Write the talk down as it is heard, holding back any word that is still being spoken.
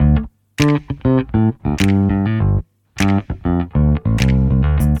Welcome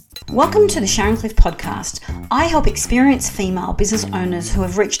to the Sharon Cliff podcast. I help experienced female business owners who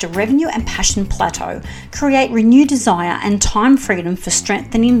have reached a revenue and passion plateau create renewed desire and time freedom for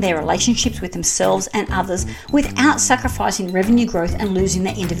strengthening their relationships with themselves and others without sacrificing revenue growth and losing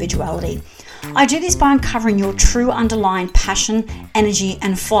their individuality. I do this by uncovering your true underlying passion, energy,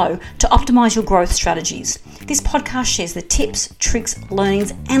 and flow to optimize your growth strategies. This podcast shares the tips, tricks,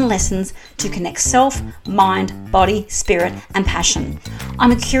 learnings, and lessons to connect self, mind, body, spirit, and passion.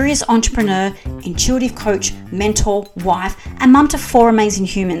 I'm a curious entrepreneur, intuitive coach, mentor, wife, and mum to 4 amazing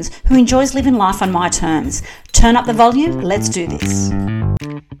humans who enjoys living life on my terms. Turn up the volume, let's do this.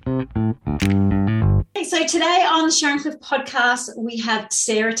 So today on the Sharon Cliff podcast, we have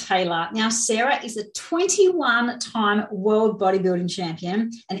Sarah Taylor. Now, Sarah is a 21-time world bodybuilding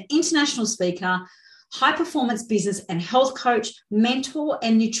champion, an international speaker, high-performance business and health coach, mentor,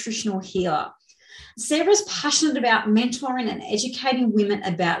 and nutritional healer. Sarah is passionate about mentoring and educating women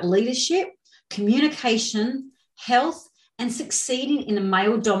about leadership, communication, health, and succeeding in the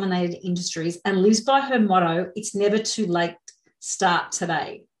male-dominated industries, and lives by her motto, "It's never too late, start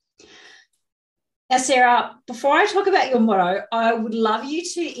today." Now, Sarah, before I talk about your motto, I would love you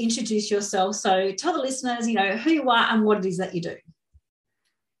to introduce yourself. So tell the listeners, who you are and what it is that you do.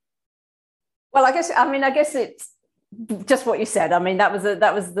 Well, I guess it's just what you said. I mean, that was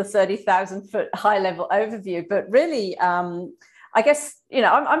the 30,000-foot high-level overview. But really, I guess,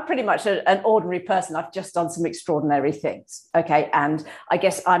 I'm pretty much an ordinary person. I've just done some extraordinary things, okay? And I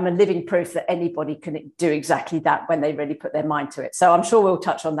guess I'm a living proof that anybody can do exactly that when they really put their mind to it. So I'm sure we'll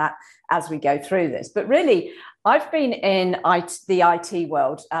touch on that as we go through this. But really, I've been in the IT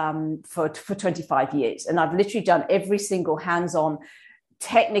world for 25 years, and I've literally done every single hands-on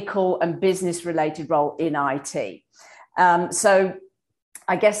technical and business-related role in IT. So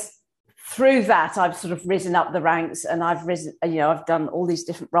I guess through that, I've sort of risen up the ranks, and I've done all these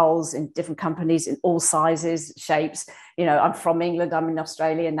different roles in different companies in all sizes, shapes. I'm from England, I'm in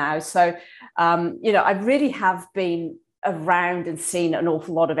Australia now. So, I really have been around and seen an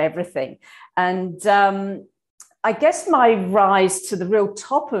awful lot of everything. And I guess my rise to the real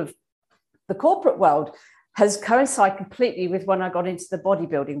top of the corporate world has coincided completely with when I got into the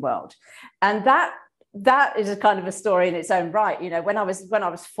bodybuilding world. And that is a kind of a story in its own right. When I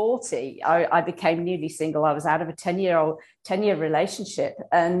was 40, I became newly single. I was out of a 10-year relationship,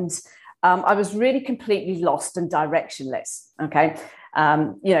 and I was really completely lost and directionless. Okay.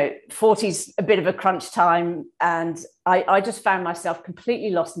 40's a bit of a crunch time, and I just found myself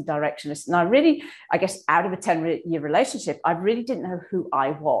completely lost and directionless. And I guess out of a 10-year relationship, I really didn't know who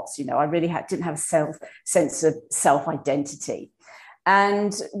I was. I really didn't have a sense of self-identity.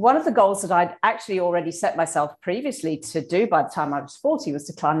 And one of the goals that I'd actually already set myself previously to do by the time I was 40 was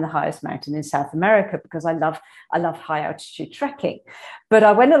to climb the highest mountain in South America, because I love high altitude trekking. But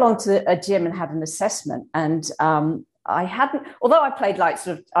I went along to a gym and had an assessment, and although I played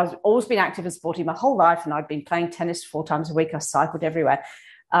I've always been active and sporty my whole life, and I'd been playing tennis 4 times a week. I cycled everywhere.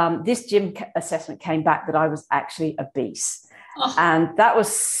 This gym assessment came back that I was actually obese. Oh. And that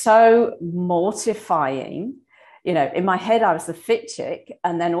was so mortifying. In my head, I was the fit chick.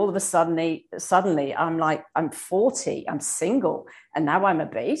 And then all of a suddenly I'm like, I'm 40, I'm single, and now I'm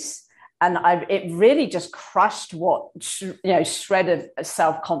obese. And it really just crushed what, shred of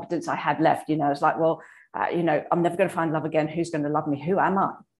self-confidence I had left. It's like, well, I'm never going to find love again. Who's going to love me? Who am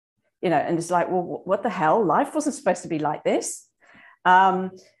I? And it's like, well, what the hell? Life wasn't supposed to be like this.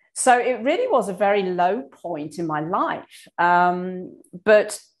 So it really was a very low point in my life.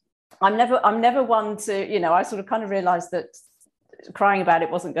 But I'm never one to, I sort of kind of realized that crying about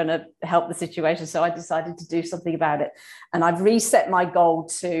it wasn't going to help the situation. So I decided to do something about it. And I've reset my goal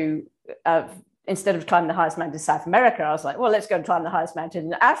to, instead of climbing the highest mountain in South America, I was like, well, let's go and climb the highest mountain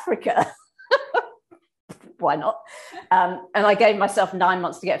in Africa. Why not? And I gave myself 9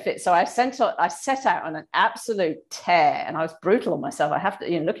 months to get fit. So I set out on an absolute tear, and I was brutal on myself. I have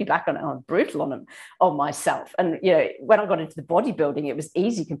to, looking back on it, I was brutal on myself. And, when I got into the bodybuilding, it was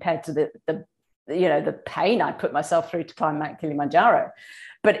easy compared to the pain I put myself through to climb Mount Kilimanjaro.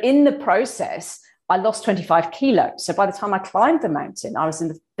 But in the process, I lost 25 kilos. So by the time I climbed the mountain, I was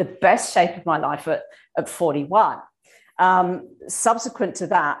in the best shape of my life at 41. Subsequent to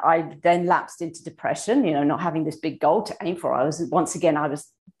that, I then lapsed into depression, not having this big goal to aim for. I was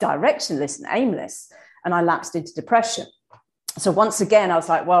directionless and aimless, and I lapsed into depression. So once again, I was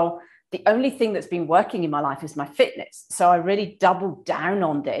like, well, the only thing that's been working in my life is my fitness. So I really doubled down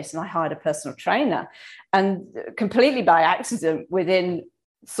on this, and I hired a personal trainer, and completely by accident, within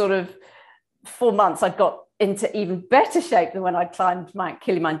sort of 4 months, I got into even better shape than when I climbed Mount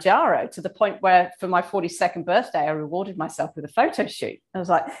Kilimanjaro, to the point where for my 42nd birthday, I rewarded myself with a photo shoot. I was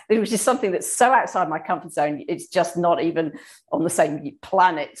like, it was just something that's so outside my comfort zone. It's just not even on the same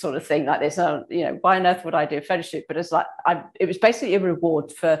planet sort of thing like this. Why on earth would I do a photo shoot? But it's like, it was basically a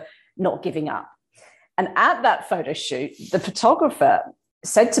reward for not giving up. And at that photo shoot, the photographer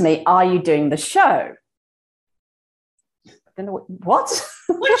said to me, "Are you doing the show?" I don't know what?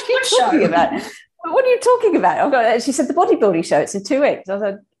 What are you talking about? What are you talking about? She said, "The bodybuilding show. It's in 2 weeks." I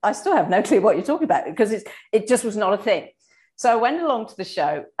said, "I still have no clue what you're talking about," because it just was not a thing. So I went along to the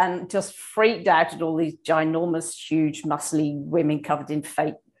show and just freaked out at all these ginormous, huge, muscly women covered in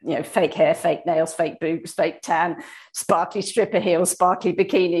fake hair, fake nails, fake boobs, fake tan, sparkly stripper heels, sparkly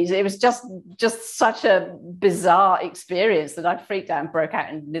bikinis. It was just such a bizarre experience that I freaked out and broke out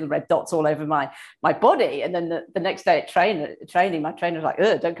in little red dots all over my body. And then the next day at training, my trainer was like,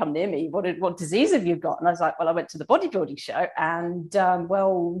 "Ugh, don't come near me. What disease have you got?" And I was like, "Well, I went to the bodybuilding show, and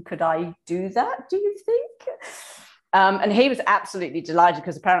could I do that, do you think?" And he was absolutely delighted,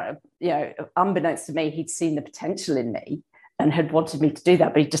 because apparently, unbeknownst to me, he'd seen the potential in me and had wanted me to do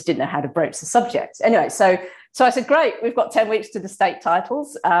that, but he just didn't know how to broach the subject. Anyway, so I said, "Great, we've got 10 weeks to the state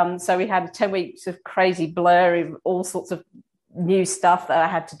titles." So we had 10 weeks of crazy blur, all sorts of new stuff that I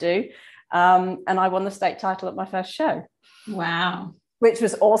had to do. And I won the state title at my first show. Wow. Which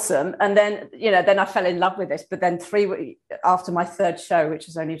was awesome. And then, then I fell in love with this. But then 3 weeks after my third show, which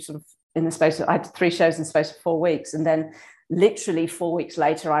was only sort of in the space of, I had 3 shows in the space of 4 weeks. And then literally 4 weeks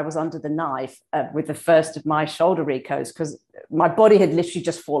later, I was under the knife with the first of my shoulder recos, because my body had literally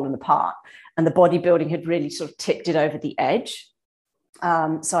just fallen apart and the bodybuilding had really sort of tipped it over the edge.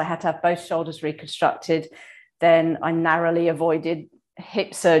 So I had to have both shoulders reconstructed. Then I narrowly avoided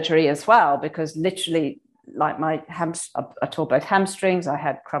hip surgery as well, because literally, like, I tore both hamstrings. I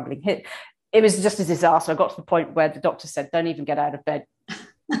had crumbling hip. It was just a disaster. I got to the point where the doctor said, "Don't even get out of bed,"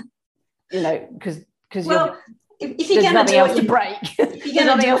 because if you're going to do it, to break. If you're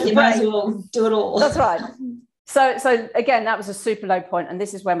going to do it, you might as well do it all. That's right. So again, that was a super low point, and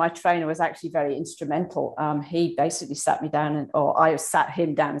this is where my trainer was actually very instrumental. He basically sat me down, or I sat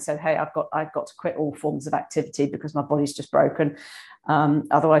him down and said, "Hey, I've got to quit all forms of activity because my body's just broken.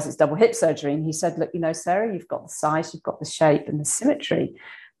 Otherwise, it's double hip surgery." And he said, "Look, Sarah, you've got the size, you've got the shape and the symmetry.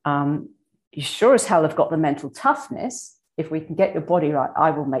 You sure as hell have got the mental toughness. If we can get your body right,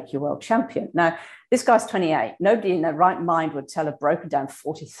 I will make you world champion." Now, this guy's 28. Nobody in their right mind would tell a broken down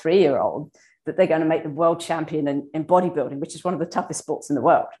 43-year-old that they're going to make the world champion in bodybuilding, which is one of the toughest sports in the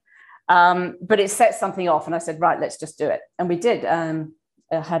world. But it set something off, and I said, "Right, let's just do it." And we did. I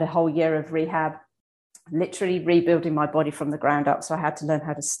had a whole year of rehab, literally rebuilding my body from the ground up. So I had to learn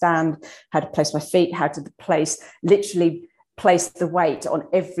how to stand, how to place my feet, how to place the weight on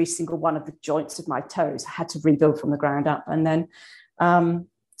every single one of the joints of my toes. I had to rebuild from the ground up. And then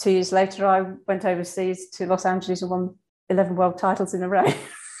 2 years later, I went overseas to Los Angeles and won 11 world titles in a row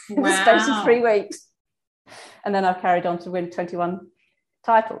in the space of 3 weeks. And then I've carried on to win 21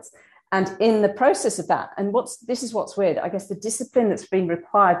 titles. And in the process of that, and this is what's weird, I guess the discipline that's been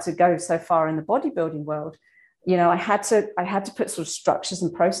required to go so far in the bodybuilding world, I had to put sort of structures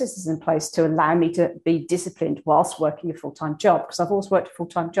and processes in place to allow me to be disciplined whilst working a full-time job, because I've always worked a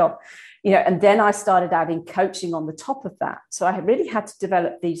full-time job, and then I started adding coaching on the top of that. So I really had to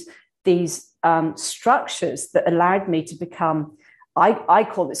develop these structures that allowed me to become, I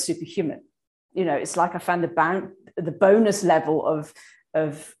call it superhuman. It's like I found the bonus level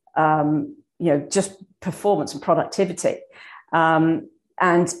of just performance and productivity.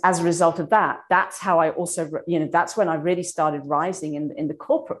 And as a result of that, that's how I also, that's when I really started rising in the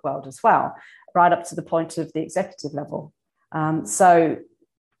corporate world as well, right up to the point of the executive level. So,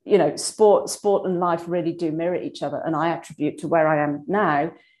 sport and life really do mirror each other. And I attribute to where I am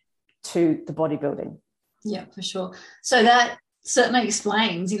now to the bodybuilding. Yeah, for sure. So that certainly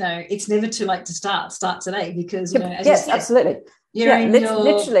explains, it's never too late to start today, because, as you said, absolutely. You're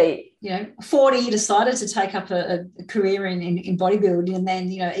literally, 40, you decided to take up a career in bodybuilding, and then,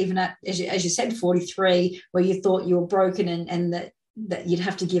 even at, as you said, 43, where you thought you were broken and that you'd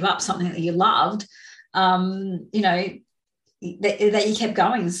have to give up something that you loved, that you kept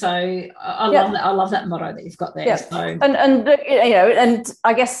going. So I love that motto that you've got there. Yeah. So. And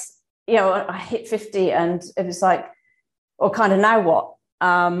I guess, I hit 50 and it was like, well, kind of now what?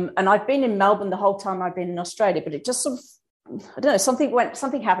 And I've been in Melbourne the whole time I've been in Australia, but it just sort of, I don't know,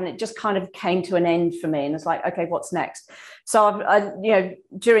 something happened. It just kind of came to an end for me. And it's like, okay, what's next? So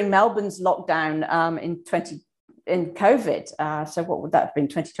during Melbourne's lockdown in COVID, so what would that have been?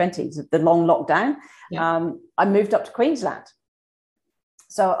 2020, the long lockdown. Yeah. I moved up to Queensland.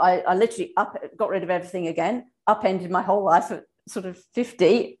 So I literally got rid of everything again, upended my whole life at sort of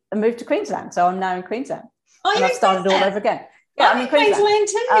 50 and moved to Queensland. So I'm now in Queensland. Oh, and I've started all over again. Yeah, I'm in Queensland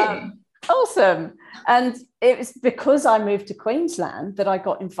too. Awesome. And it was because I moved to Queensland that I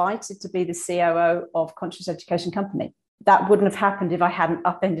got invited to be the COO of Conscious Education Company. That wouldn't have happened if I hadn't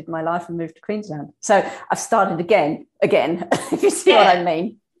upended my life and moved to Queensland. So I've started again, if you see what I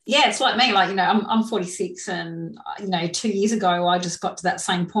mean. Yeah, it's like me. Like, you know, I'm 46 and, you know, 2 years ago, I just got to that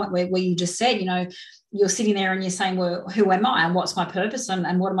same point where you just said, you know, you're sitting there and you're saying, well, who am I and what's my purpose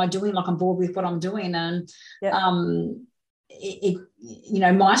and what am I doing? Like, I'm bored with what I'm doing. And, you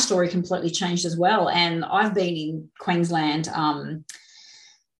know, my story completely changed as well. And I've been in Queensland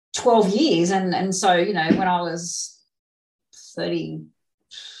 12 years. And so, you know, when I was 30,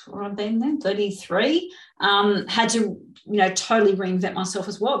 what I've been then, 33, had to, you know, totally reinvent myself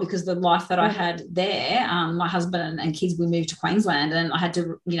as well, because the life that I had there, my husband and kids, we moved to Queensland and I had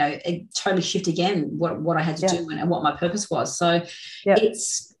to, you know, totally shift again what I had to do and what my purpose was. So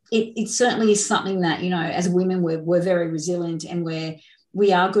it certainly is something that, you know, as women, we're very resilient and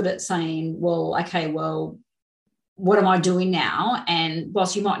we are good at saying, well, okay, well, what am I doing now? And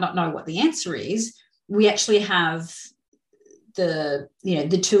whilst you might not know what the answer is, we actually have the, you know,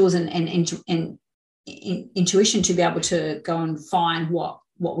 the tools and intuition to be able to go and find what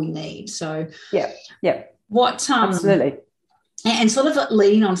we need. So what absolutely. And sort of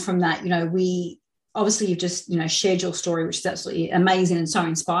leading on from that, you know, we obviously, you've just, you know, shared your story, which is absolutely amazing and so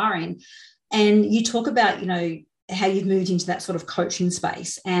inspiring, and you talk about, you know, how you've moved into that sort of coaching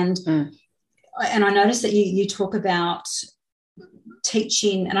space, and I noticed that you talk about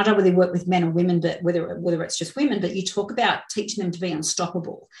teaching, and I don't really work with men or women, but whether it's just women, but you talk about teaching them to be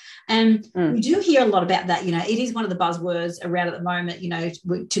unstoppable. And we do hear a lot about that. You know, it is one of the buzzwords around at the moment, you know,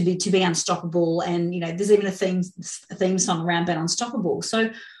 to be unstoppable. And, you know, there's even a theme song around being unstoppable.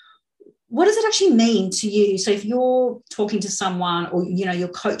 So what does it actually mean to you? So if you're talking to someone or, you know, you're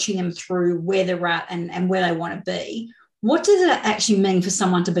coaching them through where they're at and where they want to be, what does it actually mean for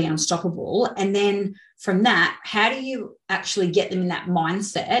someone to be unstoppable? And then from that, how do you actually get them in that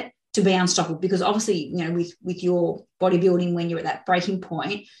mindset to be unstoppable? Because obviously, you know, with your bodybuilding, when you're at that breaking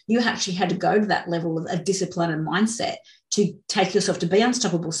point, you actually had to go to that level of discipline and mindset to take yourself to be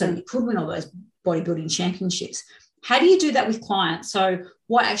unstoppable so that you could win all those bodybuilding championships. How do you do that with clients? So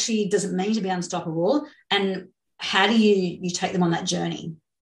what actually does it mean to be unstoppable, and how do you take them on that journey?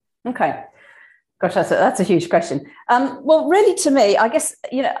 Okay. Gosh, that's a huge question. Well, really, to me, I guess,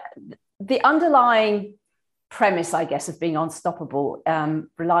 you know, the underlying premise, I guess, of being unstoppable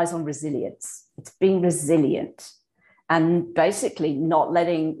relies on resilience. It's being resilient and basically not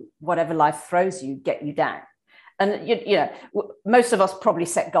letting whatever life throws you get you down. And, you know, most of us probably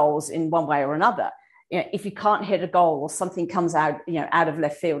set goals in one way or another. You know, if you can't hit a goal or something comes out, you know, out of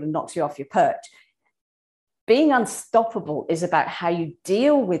left field and knocks you off your perch, being unstoppable is about how you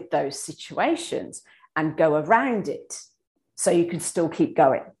deal with those situations and go around it so you can still keep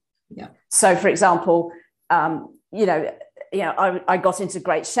going. Yeah. So, for example, you know, I got into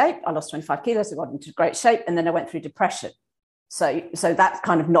great shape. I lost 25 kilos. I got into great shape, and then I went through depression. So that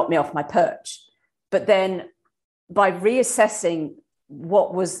kind of knocked me off my perch. But then, by reassessing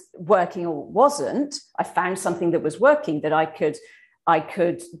what was working or wasn't, I found something that was working that I could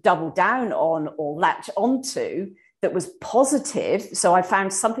double down on or latch onto that was positive. So I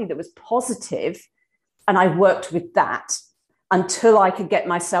found something that was positive and I worked with that until I could get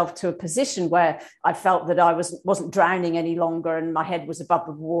myself to a position where I felt that I wasn't drowning any longer and my head was above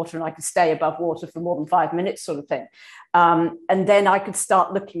the water and I could stay above water for more than 5 minutes, sort of thing. And then I could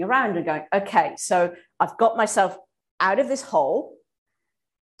start looking around and going, okay, so I've got myself out of this hole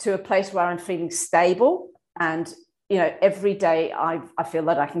to a place where I'm feeling stable, and you know, every day I feel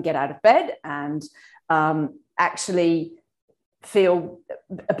that I can get out of bed and actually feel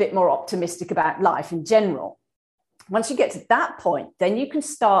a bit more optimistic about life in general. Once you get to that point, then you can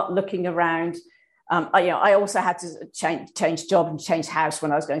start looking around. I also had to change job and change house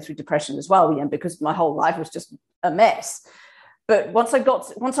when I was going through depression as well, you know, because my whole life was just a mess. But once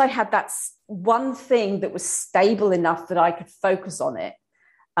I had that one thing that was stable enough that I could focus on it,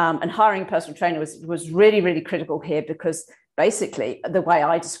 and hiring a personal trainer was really, really critical here, because basically the way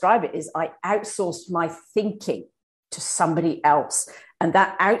I describe it is I outsourced my thinking to somebody else. And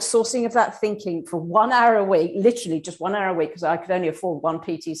that outsourcing of that thinking for 1 hour a week, literally just 1 hour a week, because I could only afford one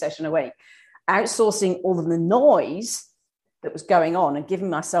PT session a week, outsourcing all of the noise that was going on and giving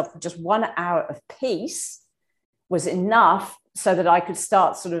myself just 1 hour of peace was enough so that I could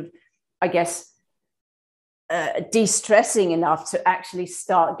start sort of, I guess, de-stressing enough to actually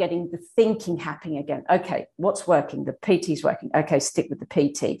start getting the thinking happening again. Okay, what's working? The PT's working. Okay, stick with the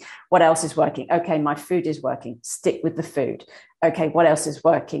PT. What else is working? Okay, my food is working. Stick with the food. Okay, what else is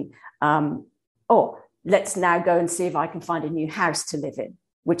working? Let's now go and see if I can find a new house to live in,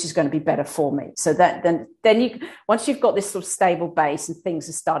 which is going to be better for me. So that then you, once you've got this sort of stable base and things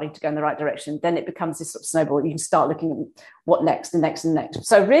are starting to go in the right direction, then it becomes this sort of snowball. You can start looking at what next and next and next.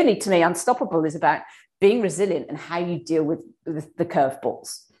 So really, to me, Unstoppable is about being resilient and how you deal with the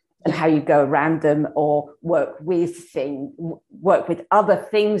curveballs and how you go around them, or work with other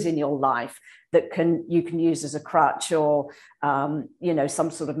things in your life that you can use as a crutch, or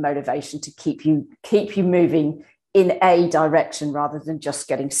some sort of motivation to keep you moving in a direction, rather than just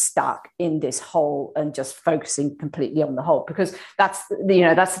getting stuck in this hole and just focusing completely on the hole. Because that's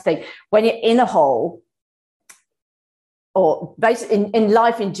the thing. When you're in a hole, or basically in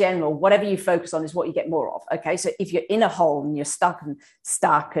life in general, whatever you focus on is what you get more of. Okay, so if you're in a hole and you're stuck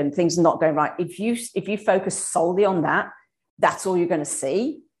and things are not going right, if you focus solely on that, that's all you're going to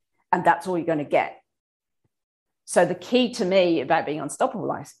see, and that's all you're going to get. So the key to me about being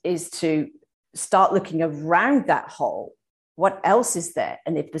unstoppable is to start looking around that hole. What else is there?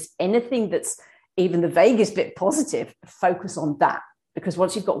 And if there's anything that's even the vaguest bit positive, focus on that. Because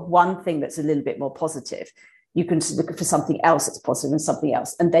once you've got one thing that's a little bit more positive, you can look for something else that's positive and something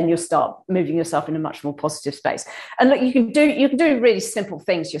else, and then you'll start moving yourself in a much more positive space. And look, you can do really simple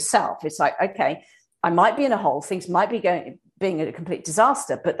things yourself. It's like, okay, I might be in a hole, things might be being a complete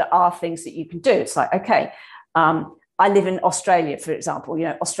disaster, but there are things that you can do. It's like, okay, I live in Australia, for example.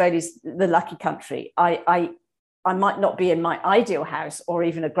 Australia's the lucky country. I might not be in my ideal house or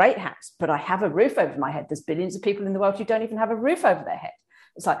even a great house, but I have a roof over my head. There's billions of people in the world who don't even have a roof over their head.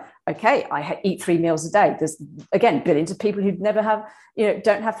 It's like, okay, I eat 3 meals a day. There's, again, billions of people who never have,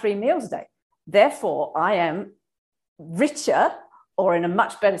 don't have 3 meals a day. Therefore, I am richer or in a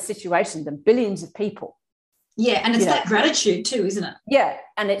much better situation than billions of people. Yeah, and it's that gratitude too, isn't it? Yeah,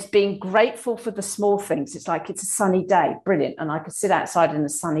 and it's being grateful for the small things. It's like, it's a sunny day, brilliant, and I could sit outside in a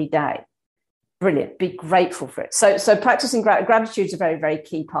sunny day, brilliant. Be grateful for it. So practicing gratitude is a very, very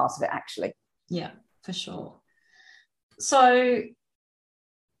key part of it, actually. Yeah, for sure. So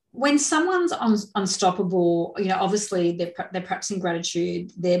when someone's unstoppable, obviously they're practicing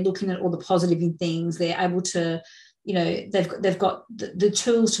gratitude. They're looking at all the positive in things. They're able to, they've got the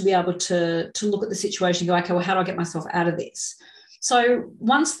tools to be able to look at the situation and go, okay, well, how do I get myself out of this? So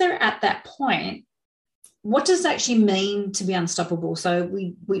once they're at that point, what does it actually mean to be unstoppable? So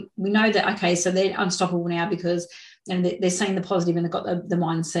we know that, okay, so they're unstoppable now because they're seeing the positive, and they've got the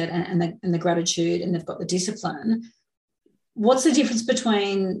mindset and the gratitude, and they've got the discipline. What's the difference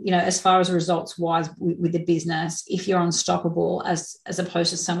between, as far as results wise with the business, if you're unstoppable as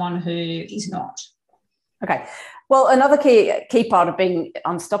opposed to someone who is not? Okay. Well, another key part of being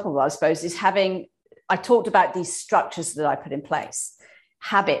unstoppable, I suppose, is I talked about these structures that I put in place.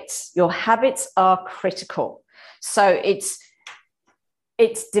 Habits. Your habits are critical. So it's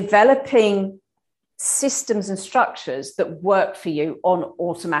developing systems and structures that work for you on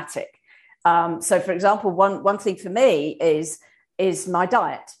automatic. So, for example, one thing for me is my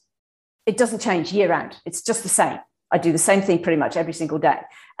diet. It doesn't change year round. It's just the same. I do the same thing pretty much every single day.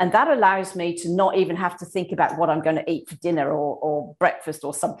 And that allows me to not even have to think about what I'm going to eat for dinner or breakfast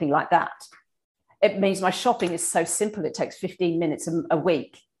or something like that. It means my shopping is so simple. It takes 15 minutes a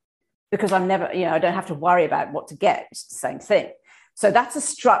week, because I'm never, I don't have to worry about what to get. It's the same thing. So that's a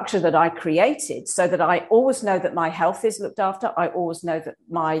structure that I created so that I always know that my health is looked after. I always know that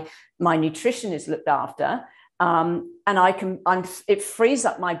my nutrition is looked after. And it frees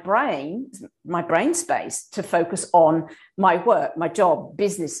up my brain space to focus on my work, my job,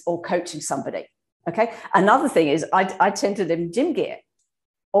 business, or coaching somebody. Okay. Another thing is I tend to live in gym gear,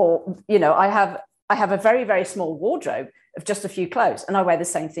 or, I have a very, very small wardrobe of just a few clothes, and I wear the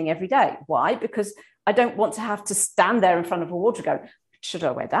same thing every day. Why? Because I don't want to have to stand there in front of a wardrobe going, should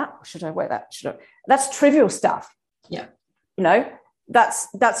I wear that? Or should I wear that? That's trivial stuff. Yeah.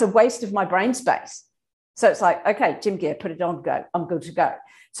 That's a waste of my brain space. So it's like, okay, gym gear, put it on, go. I'm good to go.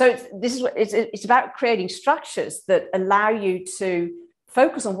 So it's about creating structures that allow you to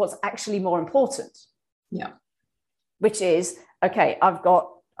focus on what's actually more important. Yeah. Which is, okay, I've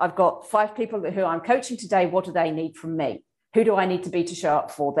got 5 people who I'm coaching today. What do they need from me? Who do I need to be to show up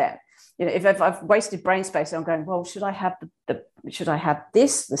for them? If I've wasted brain space, I'm going, well, should I have the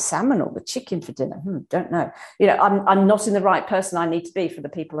salmon or the chicken for dinner? Don't know. I'm not in the right person I need to be for the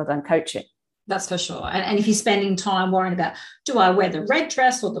people that I'm coaching. That's for sure. And if you're spending time worrying about, do I wear the red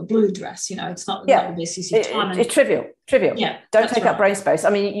dress or the blue dress? It's not the best use of time. It's trivial. Yeah, don't take up brain space. I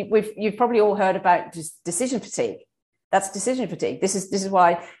mean, you've probably all heard about decision fatigue. That's decision fatigue. This is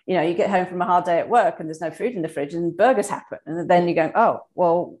why, you get home from a hard day at work and there's no food in the fridge and burgers happen. And then you go, oh,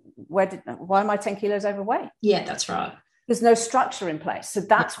 well, why am I 10 kilos overweight? Yeah, that's right. There's no structure in place. So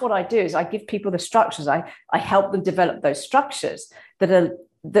that's what I do is I give people the structures. I help them develop those structures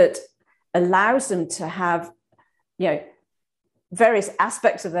that allows them to have, various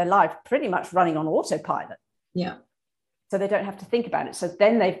aspects of their life pretty much running on autopilot. Yeah. So they don't have to think about it. So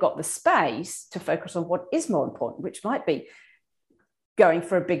then they've got the space to focus on what is more important, which might be going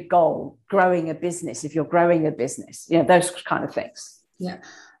for a big goal, growing a business, if you're growing a business, those kind of things. Yeah.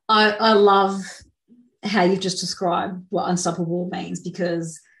 I love how you've just described what unstoppable means,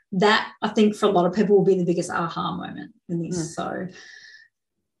 because that, I think, for a lot of people will be the biggest aha moment in this. So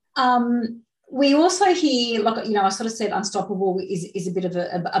we also hear, I sort of said unstoppable is a bit of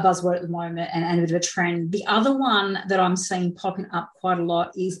a buzzword at the moment and a bit of a trend. The other one that I'm seeing popping up quite a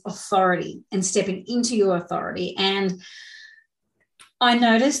lot is authority and stepping into your authority. And I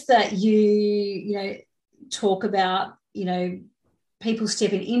noticed that you talk about, people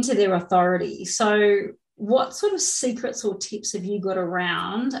stepping into their authority. So what sort of secrets or tips have you got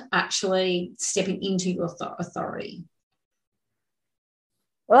around actually stepping into your authority?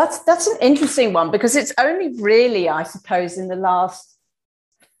 Well, that's an interesting one, because it's only really, I suppose, in the last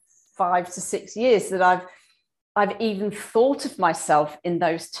 5 to 6 years that I've even thought of myself in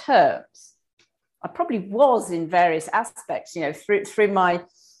those terms. I probably was in various aspects,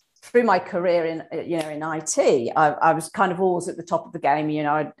 through my career in IT. I was kind of always at the top of the game.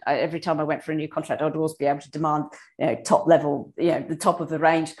 Every time I went for a new contract, I'd always be able to demand top level, the top of the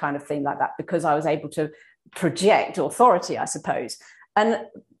range kind of thing like that, because I was able to project authority, I suppose. And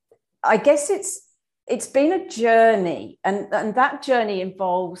I guess it's been a journey, and that journey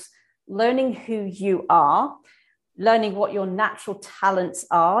involves learning who you are, learning what your natural talents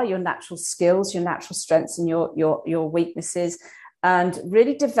are, your natural skills, your natural strengths, and your weaknesses, and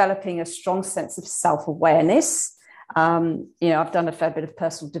really developing a strong sense of self-awareness. I've done a fair bit of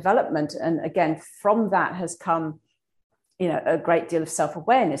personal development, and again, from that has come, a great deal of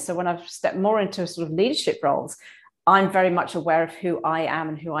self-awareness. So when I've stepped more into sort of leadership roles, I'm very much aware of who I am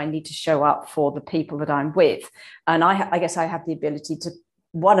and who I need to show up for the people that I'm with. And I guess I have the ability to,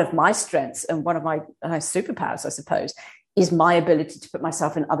 one of my strengths and one of my superpowers, I suppose, is my ability to put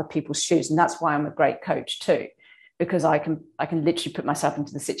myself in other people's shoes. And that's why I'm a great coach too, because I can literally put myself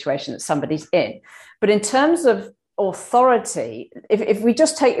into the situation that somebody's in. But in terms of authority, if we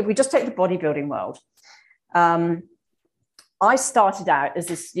just take the bodybuilding world, I started out as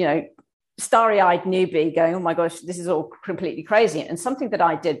this, starry-eyed newbie going, oh my gosh, this is all completely crazy. And something that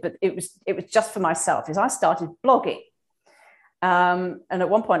I did, but it was just for myself, is I started blogging. And at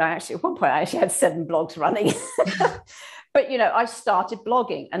one point I actually had 7 blogs running. But, I started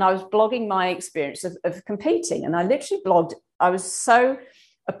blogging, and I was blogging my experience of competing. And I literally blogged. I was so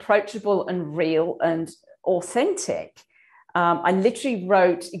approachable and real and authentic. I literally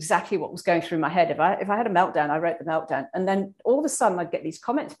wrote exactly what was going through my head. If I had a meltdown, I wrote the meltdown. And then all of a sudden I'd get these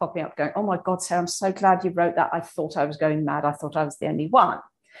comments popping up going, oh my God, Sarah, I'm so glad you wrote that. I thought I was going mad. I thought I was the only one.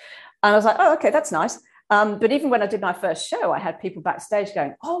 And I was like, oh, okay, that's nice. But even when I did my first show, I had people backstage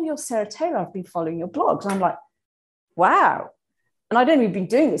going, oh, you're Sarah Taylor. I've been following your blogs. And I'm like, wow. And I'd only been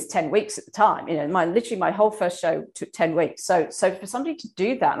doing this 10 weeks at the time. My whole first show took 10 weeks. So for somebody to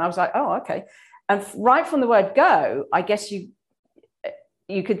do that, and I was like, oh, okay. And right from the word go, I guess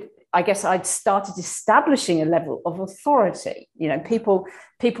I'd started establishing a level of authority. People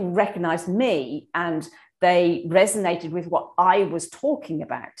recognized me and they resonated with what I was talking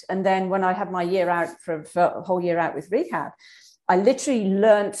about. And then when I had my year out for a whole year out with rehab, I literally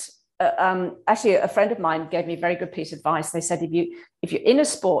learnt. Actually, a friend of mine gave me a very good piece of advice. They said, if you're in a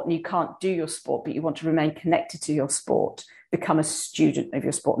sport and you can't do your sport, but you want to remain connected to your sport, become a student of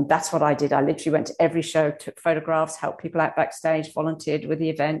your sport. And that's what I did. I literally went to every show, took photographs, helped people out backstage, volunteered with the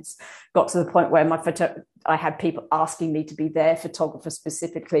events, got to the point where I had people asking me to be their photographer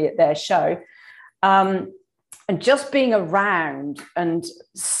specifically at their show. And just being around and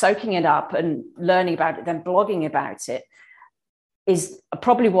soaking it up and learning about it, then blogging about it, is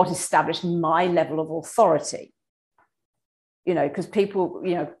probably what established my level of authority. Because people,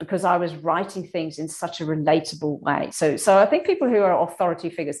 because I was writing things in such a relatable way. So I think people who are authority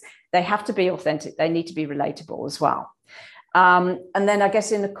figures, they have to be authentic. They need to be relatable as well. And then I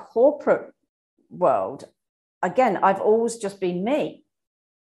guess in the corporate world, again, I've always just been me.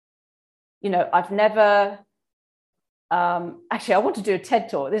 I've never actually, I want to do a TED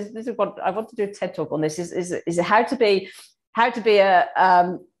talk. This is what I want to do, a TED talk on this. Is how to be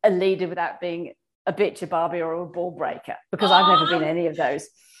a leader without being a bitch, a Barbie, or a ball breaker, because I've never been any of those.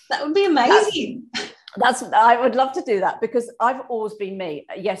 That would be amazing. That's I would love to do that, because I've always been me.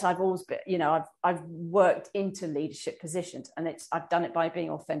 Yes, I've always been, I've worked into leadership positions, and I've done it by being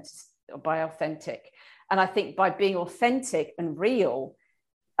authentic. And I think by being authentic and real,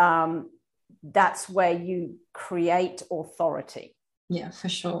 that's where you create authority. Yeah, for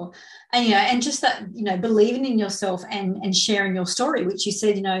sure. And, and just that, believing in yourself and sharing your story, which you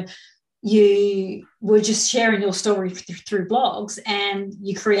said, you were just sharing your story through blogs, and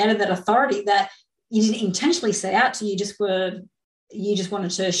you created that authority that you didn't intentionally set out to. You just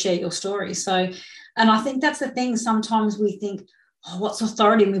wanted to share your story. So, and I think that's the thing. Sometimes we think, oh, what's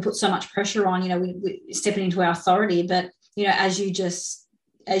authority? And we put so much pressure on, we stepping into our authority. But, as you just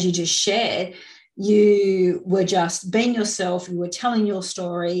shared, you were just being yourself, you were telling your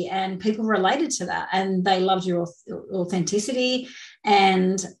story, and people related to that, and they loved your authenticity,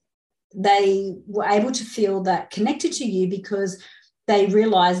 and they were able to feel that connected to you because they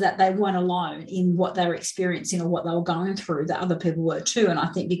realized that they weren't alone in what they were experiencing or what they were going through, that other people were too. And I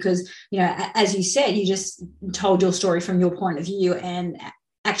think because, as you said, you just told your story from your point of view and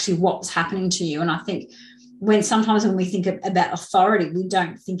actually what was happening to you. And I think sometimes when we think about authority, we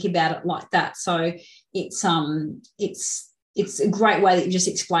don't think about it like that. So it's a great way that you just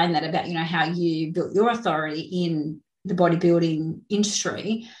explained that about, how you built your authority in the bodybuilding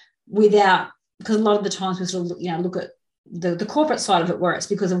industry because a lot of the times we sort of, look at the corporate side of it, where it's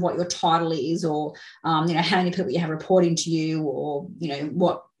because of what your title is, or how many people you have reporting to you, or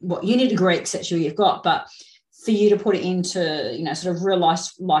what uni degree, etc. you've got. But for you to put it into sort of real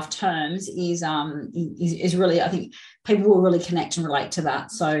life terms is really, I think people will really connect and relate to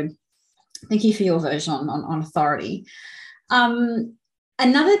that. So thank you for your version on authority.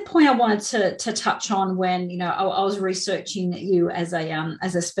 Another point I wanted to touch on when I was researching you as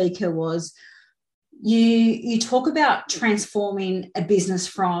a speaker was you talk about transforming a business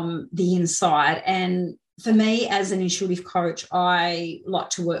from the inside. And for me, as an intuitive coach, I like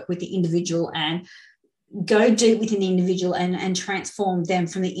to work with the individual and go deep within the individual and transform them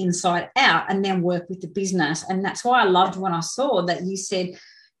from the inside out, and then work with the business. And that's why I loved when I saw that you said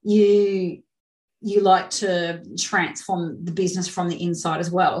you like to transform the business from the inside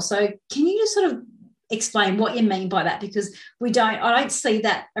as well. So can you just sort of explain what you mean by that? Because I don't see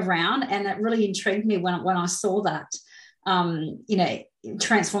that around, and it really intrigued me when I saw that,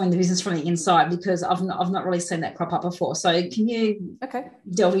 transforming the business from the inside, because I've not really seen that crop up before. So can you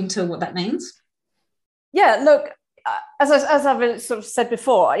delve into what that means? Yeah, look, as I've sort of said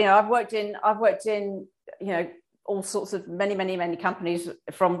before, I've worked in all sorts of many companies,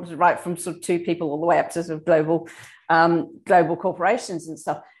 from sort of 2 people all the way up to sort of global corporations and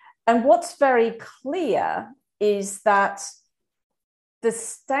stuff. And what's very clear is that the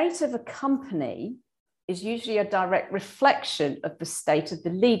state of a company is usually a direct reflection of the state of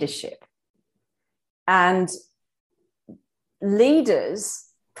the leadership. And leaders,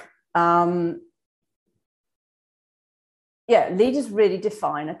 leaders really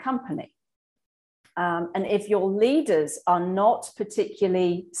define a company. And if your leaders are not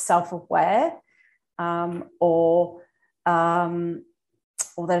particularly self-aware, or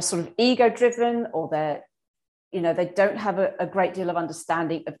they're sort of ego-driven, or they don't have a great deal of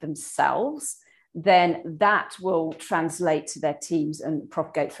understanding of themselves, then that will translate to their teams and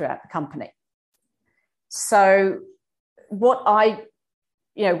propagate throughout the company. So what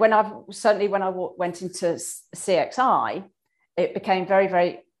when I went into CXI, it became very,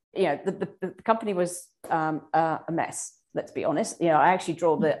 very, the company was a mess, let's be honest. I actually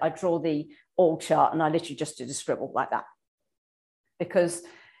draw the org chart, and I literally just did a scribble like that, because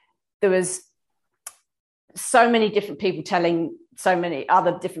there was so many different people telling so many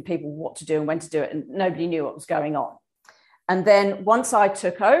other different people what to do and when to do it, and nobody knew what was going on. And then once I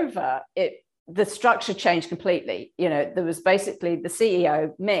took over, the structure changed completely. There was basically the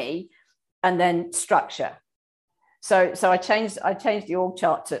CEO, me, and then structure. So I changed the org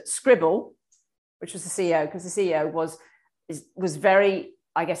chart to Scribble, which was the CEO, because the CEO was very,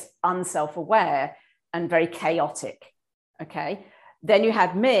 I guess, unself-aware and very chaotic. Okay. Then you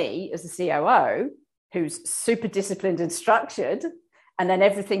had me as the COO, who's super disciplined and structured, and then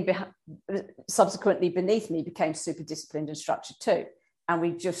everything subsequently beneath me became super disciplined and structured too.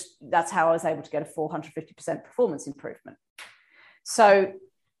 And that's how I was able to get a 450% performance improvement. So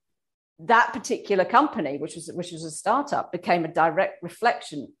that particular company, which was a startup, became a direct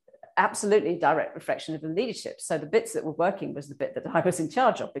reflection absolutely direct reflection of the leadership. So the bits that were working was the bit that I was in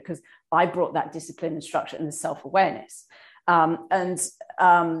charge of, because I brought that discipline and structure and the self-awareness. I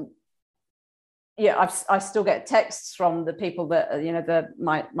still get texts from the people that,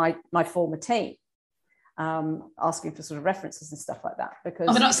 my former team, asking for sort of references and stuff like that, because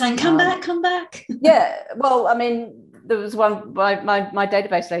they're not saying come back. Yeah, well, I mean, there was one, my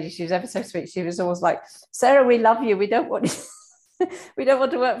database lady, she was ever so sweet. She was always like, Sarah, we love you, we don't want we don't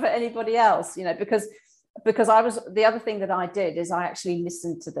want to work for anybody else, because the other thing that I did is I actually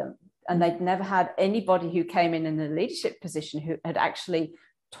listened to them, and they'd never had anybody who came in a leadership position who had actually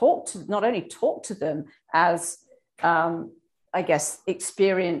not only talked to them as I guess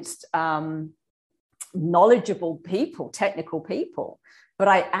experienced, knowledgeable people, technical people, but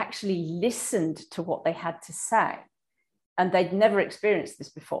I actually listened to what they had to say, and they'd never experienced this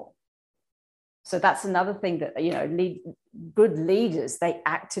before. So that's another thing that, good leaders, they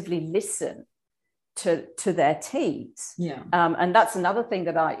actively listen to their teams. Yeah. And that's another thing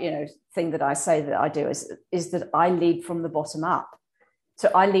that I say that I do is that I lead from the bottom up. So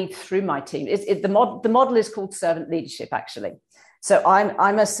I lead through my team. The model is called servant leadership, actually. So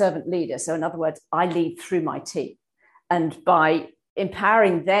I'm a servant leader. So in other words, I lead through my team, and by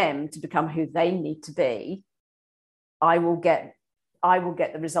empowering them to become who they need to be, I will get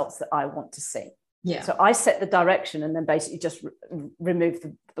the results that I want to see. Yeah. So I set the direction, and then basically just remove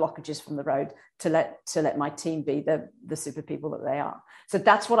the blockages from the road to let my team be the super people that they are. So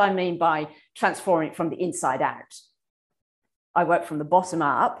that's what I mean by transforming it from the inside out. I work from the bottom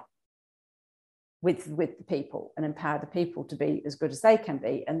up with the people, and empower the people to be as good as they can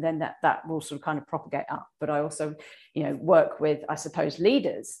be, and then that will sort of kind of propagate up. But I also work with, I suppose,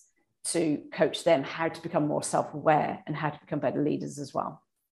 leaders to coach them how to become more self-aware and how to become better leaders as well.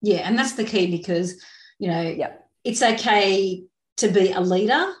 Yeah, and that's the key, because it's okay to be a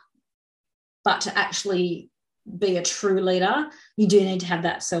leader, but to actually be a true leader, you do need to have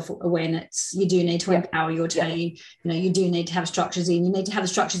that self-awareness. You do need to empower your team. You do need to have structures in. You need to have the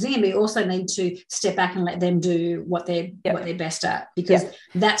structures in, but you also need to step back and let them do what they're best at, because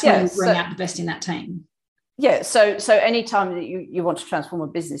that's when you bring out the best in that team. Yeah. So anytime that you want to transform a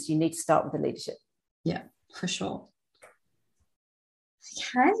business, you need to start with the leadership. Yeah, for sure.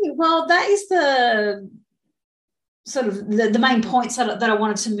 Okay. Well, that is the sort of the main points that I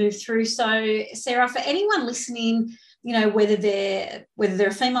wanted to move through. So, Sarah, for anyone listening, whether they're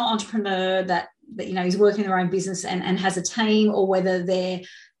a female entrepreneur that is working their own business and has a team, or whether they're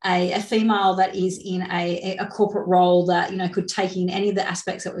a female that is in a corporate role that could take in any of the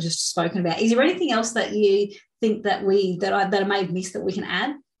aspects that were just spoken about, is there anything else that you think that I may have missed that we can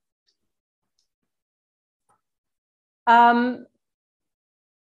add?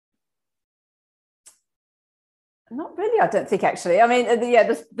 Not really, I don't think, actually. I mean,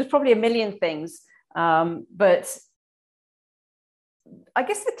 there's probably a million things, but I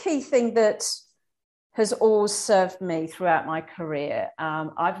guess the key thing that has always served me throughout my career,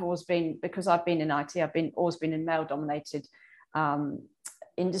 I've always been, because I've been in IT, always been in male-dominated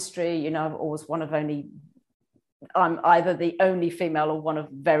industry. I'm either the only female or one of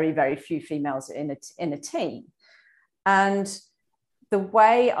very, very few females in a team. And the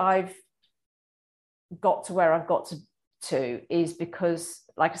way I've got to where I've got to is because,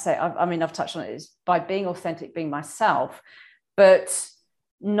 like I say, I've touched on it, is by being authentic, being myself, but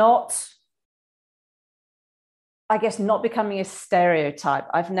not becoming a stereotype.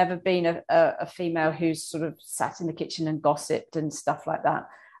 I've never been a female who's sort of sat in the kitchen and gossiped and stuff like that.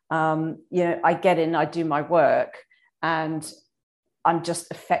 I get in, I do my work, and I'm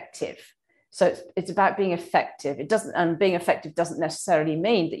just effective. So it's about being effective. And being effective doesn't necessarily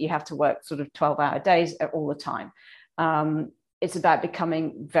mean that you have to work sort of 12-hour days all the time. It's about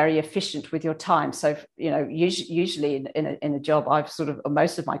becoming very efficient with your time. So, usually in a job,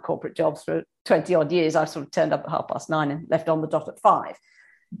 most of my corporate jobs for 20 odd years, I've sort of turned up at 9:30 and left on the dot at 5.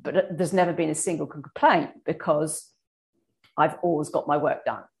 But there's never been a single complaint, because I've always got my work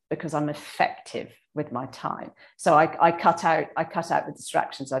done, because I'm effective with my time. So I cut out the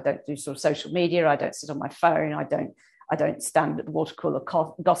distractions. I don't do sort of social media. I don't sit on my phone. I don't stand at the water cooler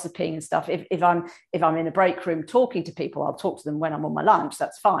gossiping and stuff. If I'm in a break room talking to people, I'll talk to them when I'm on my lunch.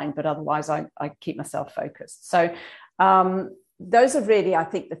 That's fine. But otherwise, I keep myself focused. So those are really, I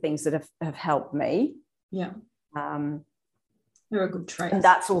think, the things that have helped me. Yeah. They're a good trait. And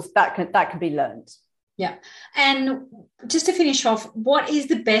that's all that can be learned. Yeah. And just to finish off, what is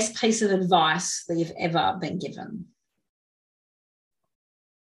the best piece of advice that you've ever been given?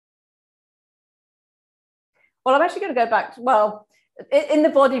 Well, I'm actually going to go back. In the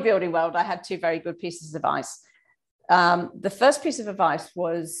bodybuilding world, I had two very good pieces of advice. The first piece of advice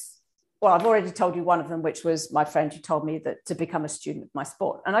was well, I've already told you one of them, which was my friend who told me that to become a student of my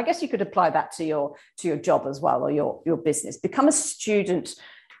sport. And I guess you could apply that to your job as well, or your business. Become a student.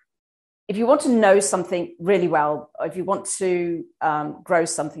 If you want to know something really well, or if you want to grow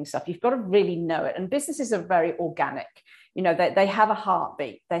something stuff, you've got to really know it. And businesses are very organic. You know, they have a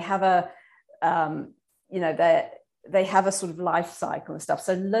heartbeat. They have a, they have a sort of life cycle and stuff.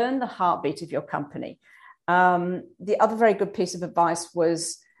 So learn the heartbeat of your company. The other very good piece of advice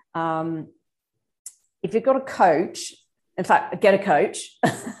was, if you've got a coach, in fact, get a coach,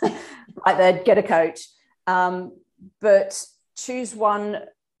 right there, get a coach, but choose one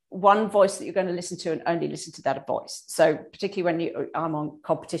voice that you're going to listen to and only listen to that voice. So particularly when I'm on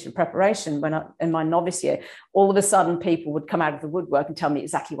competition preparation, when in my novice year, all of a sudden people would come out of the woodwork and tell me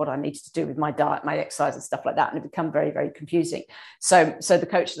exactly what I needed to do with my diet, my exercise and stuff like that. And it became very, very confusing. So the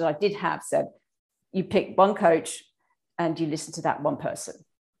coach that I did have said, you pick one coach and you listen to that one person.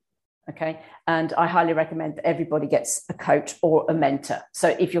 Okay. And I highly recommend that everybody gets a coach or a mentor. So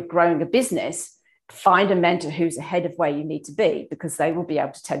if you're growing a business, find a mentor who's ahead of where you need to be, because they will be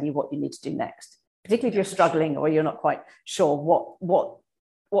able to tell you what you need to do next. Particularly if you're struggling or you're not quite sure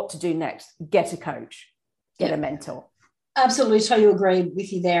what to do next, get a coach, get a mentor. Absolutely, totally agree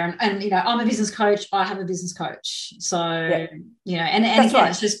with you there. And you know, I'm a business coach. I have a business coach. So, you know, and again,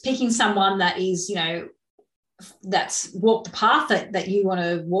 right. It's just picking someone that is, you know, that's walked the path that you want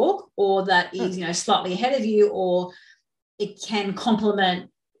to walk, or that is, you know, slightly ahead of you, or it can complement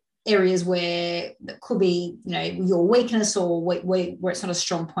areas where that could be, you know, your weakness, or where it's not a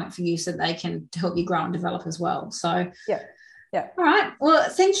strong point for you, so they can help you grow and develop as well. So yeah. All right. Well,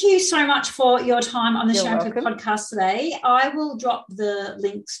 thank you so much for your time on the Sharon Cliff podcast today. I will drop the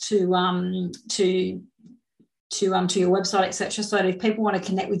links to your website, etc. So that if people want to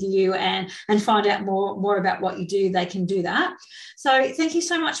connect with you and find out more about what you do, they can do that. So thank you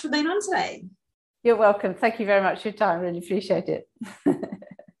so much for being on today. You're welcome. Thank you very much for your time. Really appreciate it.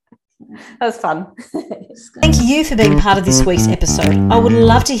 That was fun. Thank you for being part of this week's episode. I would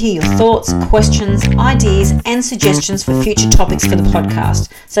love to hear your thoughts, questions, ideas, and suggestions for future topics for the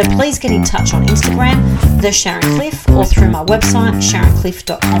podcast. So please get in touch on Instagram, The Sharon Cliff, or through my website,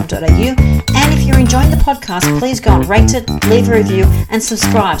 sharoncliff.com.au. And if you're enjoying the podcast, please go and rate it, leave a review, and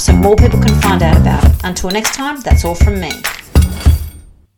subscribe so more people can find out about it. Until next time, that's all from me.